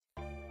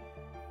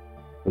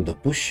So the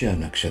Pushya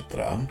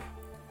Nakshatra,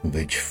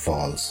 which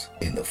falls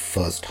in the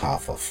first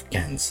half of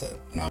Cancer.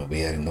 Now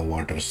we are in the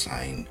water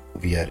sign,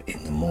 we are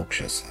in the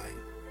Moksha sign.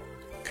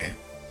 Okay.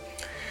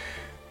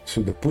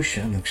 So the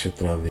Pushya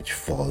Nakshatra, which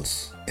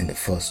falls in the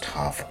first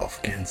half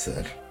of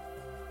Cancer,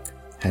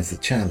 has a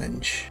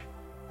challenge.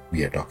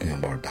 We are talking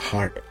about the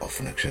heart of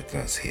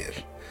nakshatras here.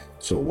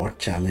 So what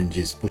challenge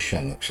is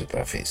Pushya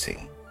Nakshatra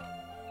facing?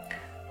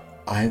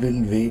 I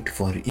will wait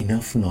for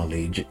enough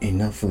knowledge,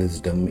 enough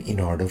wisdom in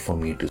order for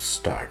me to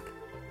start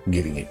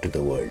giving it to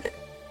the world.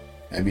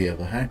 Have you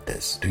ever had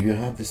this? Do you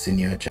have this in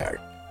your chart?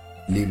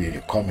 Leave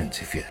your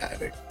comments if you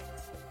have it.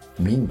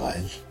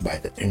 Meanwhile, by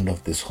the end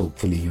of this,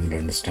 hopefully you will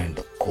understand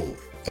the core,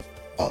 the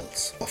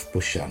pulse of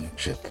Pushya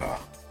Nakshatra.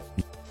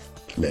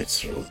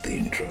 Let's roll the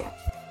intro.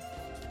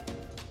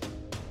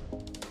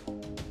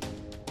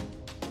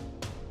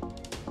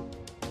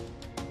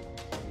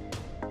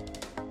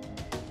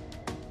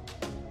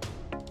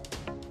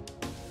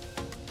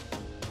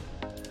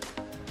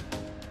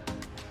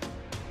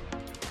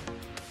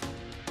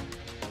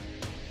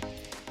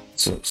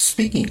 So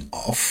speaking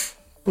of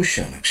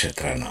Pushya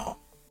Nakshatra now,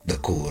 the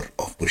core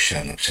of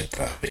Pushya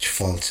Nakshatra, which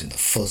falls in the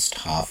first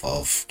half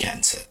of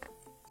Cancer.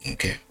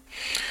 Okay.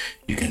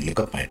 You can look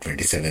up my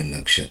 27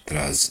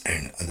 Nakshatras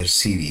and other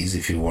series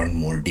if you want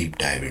more deep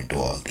dive into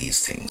all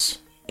these things.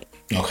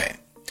 Okay.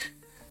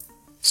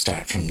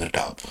 Start from the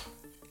top.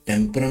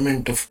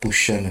 Temperament of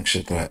Pushya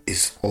Nakshatra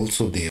is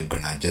also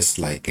Devgana, just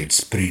like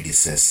its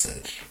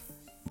predecessor,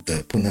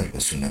 the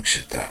Punarvasu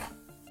Nakshatra,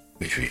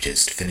 which we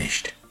just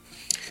finished.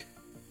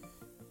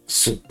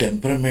 So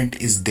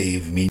temperament is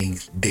Dev, meaning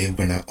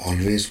Devgana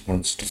always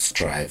wants to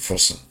strive for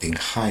something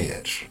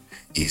higher.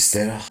 Is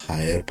there a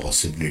higher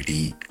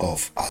possibility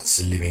of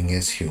us living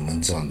as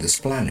humans on this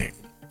planet?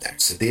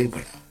 That's a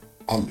Devgana,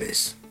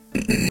 always.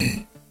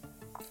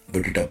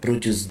 But it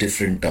approaches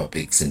different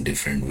topics in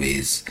different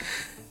ways,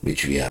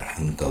 which we are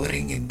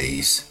uncovering in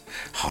these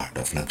Heart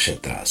of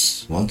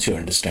Nakshatras. Once you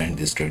understand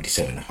this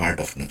 27 Heart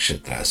of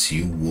Nakshatras,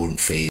 you won't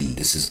fail.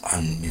 This is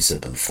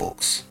unmissable,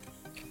 folks.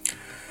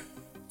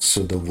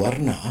 So the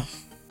Varna,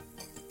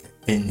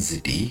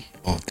 intensity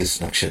of this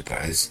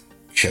nakshatra is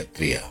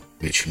Kshatriya,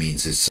 which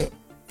means it's a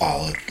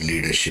power,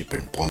 leadership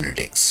and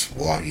politics,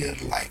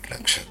 warrior-like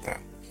nakshatra.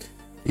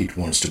 It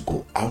wants to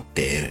go out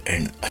there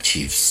and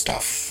achieve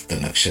stuff. The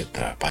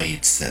nakshatra by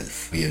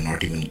itself, we have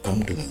not even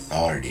come to the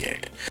Lord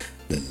yet.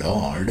 The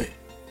Lord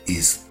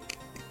is,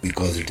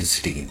 because it is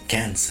sitting in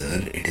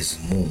Cancer, it is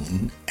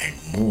Moon, and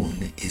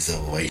Moon is a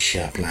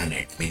Vaishya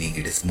planet, meaning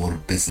it is more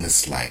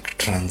business-like,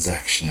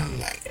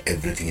 transactional-like.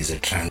 Everything is a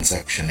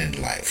transaction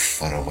in life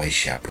for a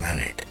Vaishya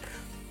planet,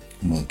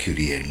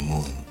 Mercury and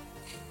Moon.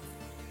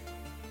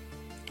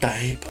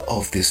 Type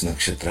of this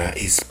nakshatra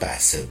is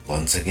passive.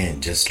 Once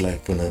again, just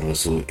like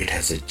Punarvasu, it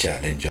has a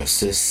challenge of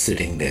just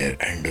sitting there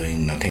and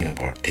doing nothing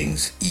about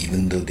things,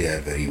 even though they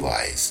are very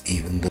wise,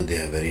 even though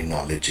they are very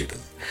knowledgeable.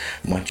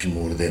 Much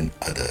more than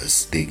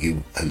others, they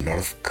give a lot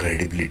of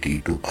credibility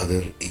to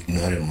other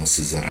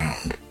ignoramuses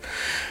around,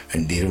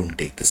 and they don't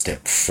take the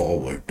step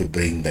forward to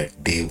bring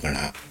that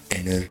Devgana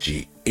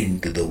energy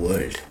into the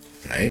world,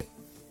 right?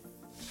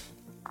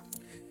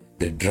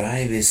 The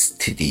drive is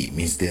Sthiti,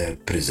 means they are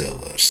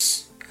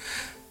preservers.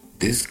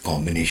 This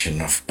combination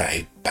of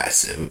type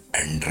passive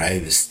and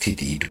drive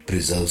sthiti to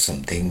preserve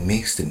something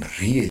makes them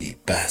really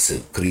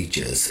passive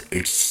creatures.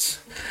 It's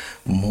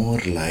more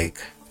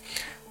like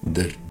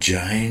the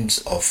giants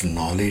of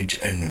knowledge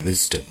and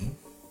wisdom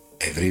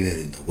everywhere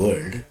in the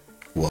world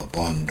who are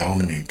born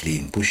dominantly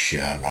in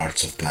Pushya,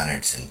 lots of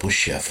planets in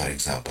Pushya, for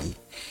example.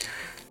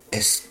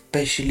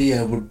 Especially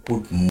I would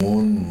put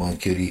Moon,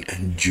 Mercury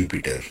and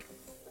Jupiter,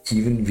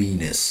 even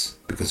Venus,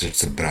 because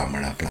it's a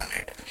Brahmana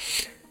planet.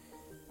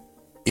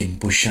 In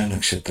Pushya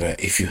Nakshatra,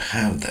 if you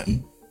have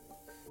them,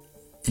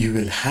 you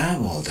will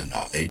have all the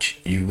knowledge,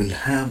 you will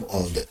have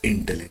all the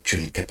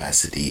intellectual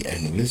capacity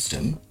and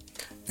wisdom,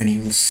 and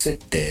you will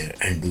sit there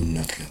and do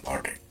nothing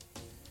about it.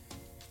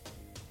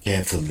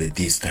 Careful with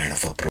this kind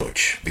of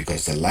approach,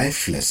 because the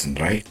life lesson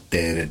right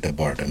there at the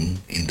bottom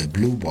in the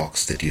blue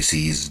box that you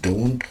see is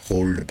don't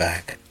hold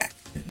back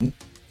action,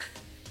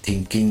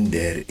 thinking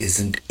there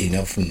isn't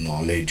enough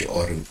knowledge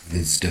or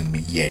wisdom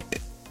yet.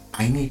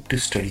 I need to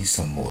study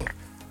some more.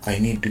 I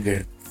need to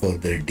get a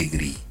further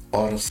degree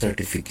or a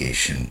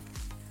certification,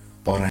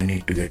 or I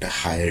need to get a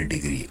higher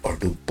degree or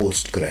do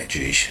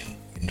post-graduation.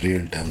 In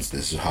real terms,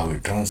 this is how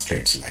it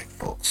translates like,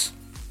 folks.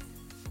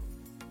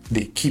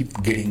 They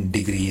keep getting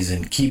degrees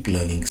and keep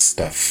learning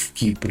stuff,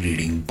 keep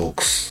reading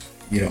books,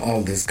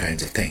 all these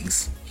kinds of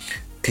things,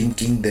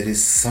 thinking there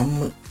is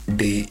some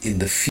day in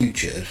the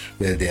future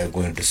where they are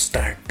going to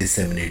start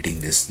disseminating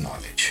this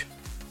knowledge.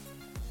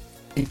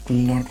 It will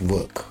not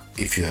work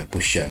if you have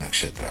Pushya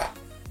Nakshatra.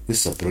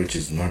 This approach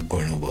is not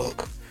going to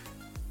work.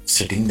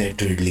 Sitting there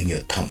twiddling your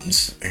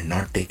thumbs and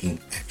not taking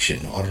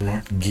action or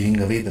not giving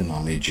away the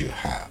knowledge you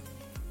have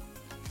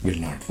will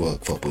not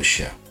work for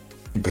Pushya,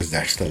 because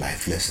that's the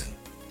life lesson.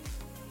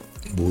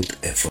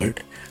 Both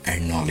effort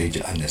and knowledge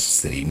are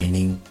necessary,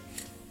 meaning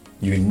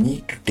you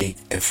need to take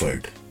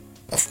effort,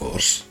 of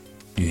course,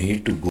 You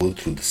need to go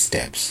through the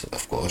steps,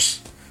 of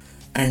course,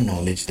 and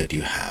knowledge that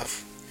you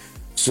have.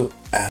 So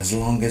as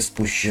long as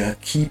Pushya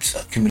keeps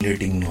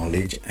accumulating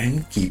knowledge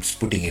and keeps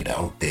putting it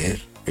out there,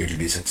 it'll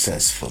be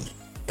successful.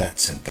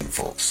 That's simple,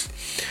 folks.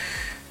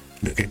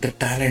 Look at the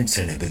talents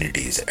and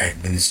abilities: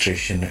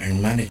 administration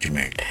and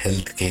management,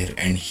 healthcare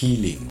and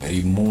healing,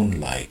 very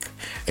moon-like,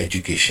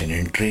 education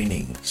and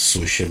training,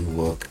 social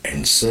work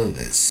and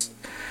service,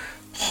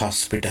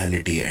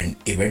 hospitality and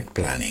event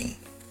planning,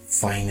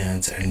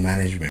 finance and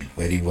management,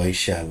 very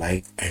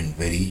Vaishya-like and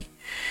very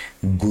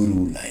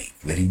Guru-like,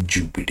 very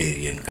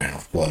Jupiterian kind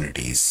of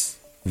qualities,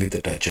 with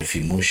a touch of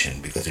emotion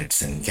because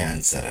it's in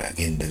Cancer.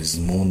 Again, there is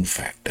moon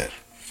factor.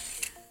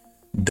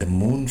 The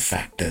moon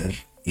factor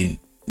in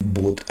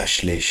both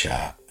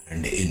Ashlesha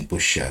and in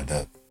Pushya,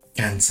 the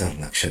Cancer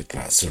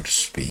Nakshatra, so to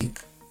speak,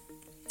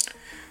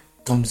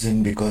 comes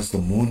in because the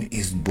moon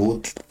is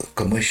both a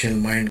commercial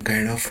mind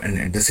kind of, and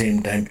at the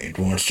same time it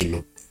wants to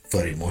look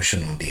for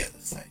emotion on the other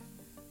side.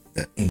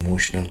 The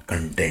emotional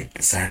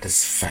content,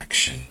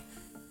 satisfaction.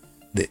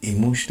 The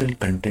emotional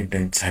content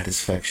and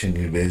satisfaction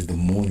is where the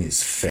moon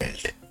is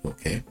felt,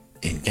 okay,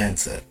 in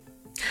Cancer,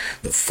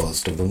 the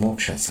first of the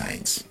moksha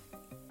signs.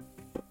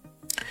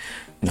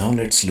 Now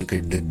let's look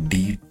at the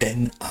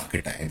D10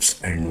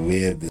 archetypes and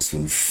where this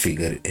will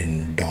figure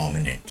in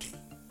dominantly,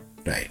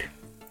 right?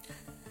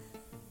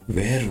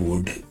 Where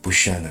would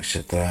Pushya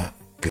Nakshatra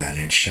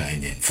planet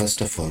shine in?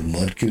 First of all,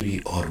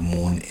 Mercury or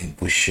Moon in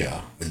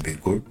Pushya will be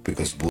good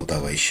because both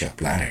are Vaishya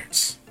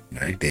planets,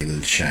 right? They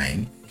will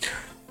shine.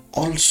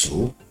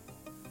 Also,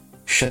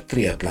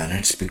 Kshatriya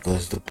planets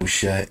because the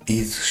Pushya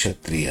is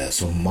Kshatriya.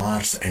 So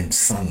Mars and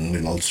Sun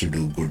will also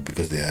do good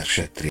because they are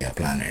Kshatriya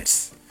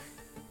planets.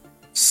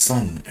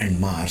 Sun and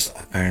Mars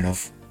are kind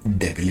of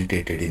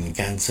debilitated in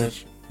Cancer,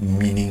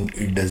 meaning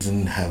it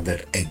doesn't have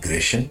that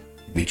aggression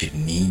which it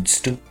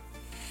needs to.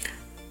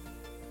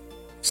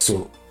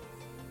 So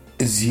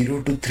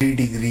 0 to 3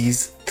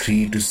 degrees,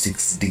 3 to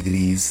 6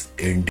 degrees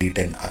in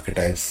D10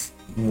 archetypes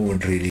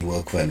would really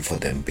work well for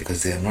them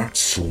because they are not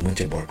so much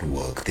about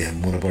work, they are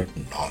more about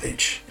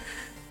knowledge.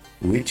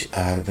 Which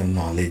are the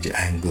knowledge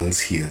angles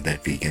here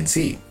that we can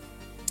see?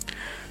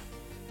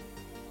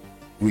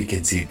 We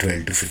can see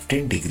 12 to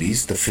 15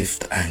 degrees, the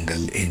fifth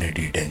angle in a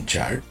D10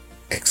 chart.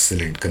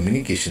 Excellent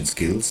communication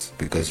skills,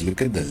 because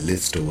look at the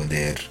list over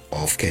there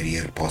of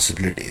career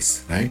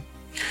possibilities, right?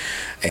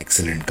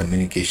 Excellent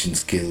communication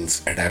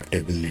skills,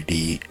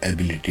 adaptability,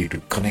 ability to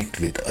connect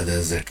with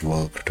others at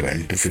work.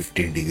 12 to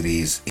 15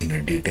 degrees in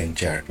a D10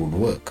 chart would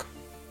work.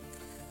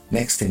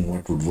 Next thing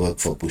what would work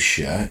for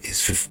Pushya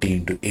is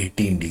 15 to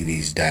 18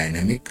 degrees,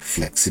 dynamic,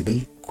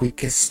 flexible,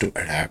 quickest to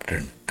adapt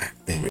and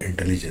active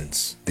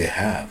intelligence they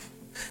have.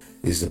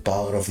 Is the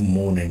power of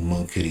Moon and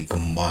Mercury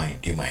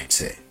combined, you might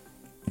say.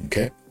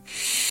 Okay.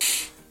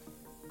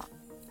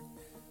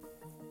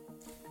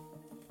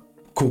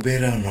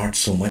 Kubera not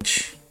so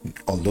much,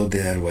 although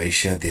they are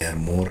Vaishya, they are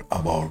more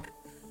about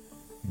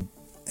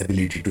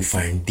ability to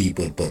find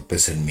deeper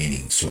purpose and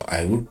meaning. So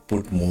I would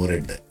put more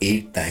at the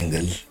 8th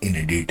angle in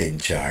a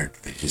D10 chart,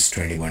 which is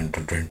 21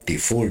 to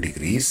 24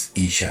 degrees,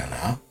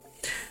 Ishana,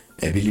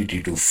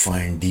 ability to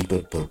find deeper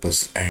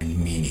purpose and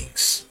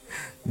meanings.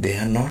 They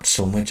are not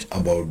so much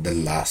about the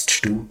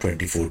last two,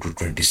 24 to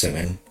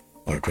 27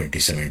 or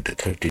 27 to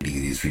 30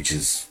 degrees, which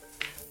is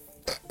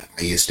the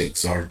highest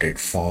exalted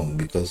form,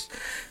 because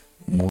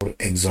more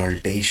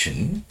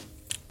exaltation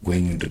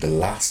going into the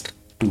last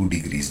 2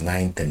 degrees,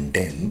 9th and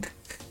 10th,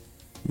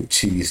 would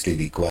seriously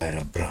require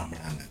a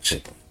Brahmana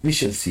Nakshatra. We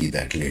shall see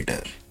that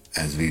later.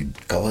 As we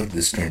cover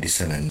this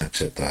 27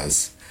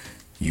 Nakshatras,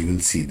 you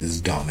will see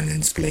this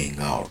dominance playing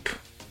out.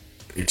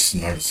 It's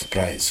not a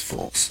surprise,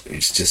 folks.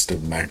 It's just a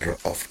matter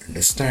of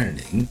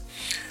understanding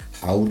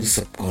how the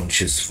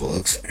subconscious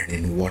works and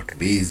in what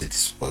ways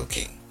it's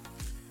working.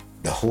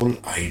 The whole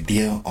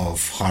idea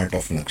of heart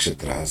of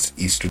Nakshatras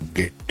is to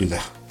get to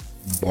the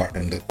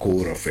bottom, the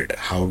core of it.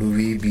 How do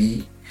we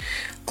be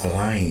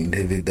aligned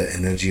with the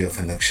energy of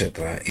a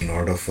Nakshatra in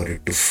order for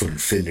it to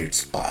fulfill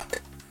its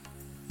path?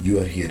 You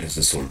are here as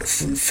a soul to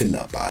fulfill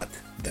a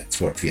path. That's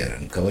what we are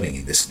uncovering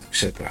in this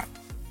Nakshatra.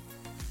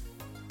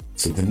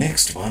 So the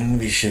next one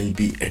we shall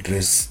be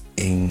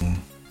addressing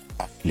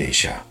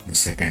Ashlesha, the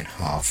second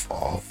half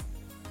of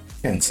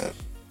Cancer.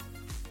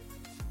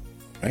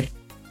 Right?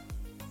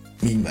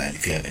 Meanwhile,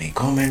 if you have any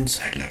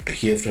comments, I'd love to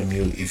hear from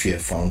you. If you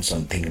have found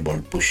something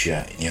about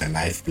Pushya in your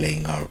life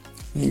playing out,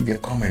 leave your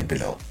comment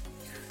below.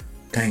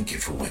 Thank you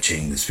for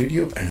watching this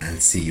video, and I'll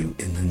see you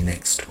in the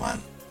next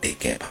one. Take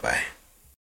care. Bye-bye.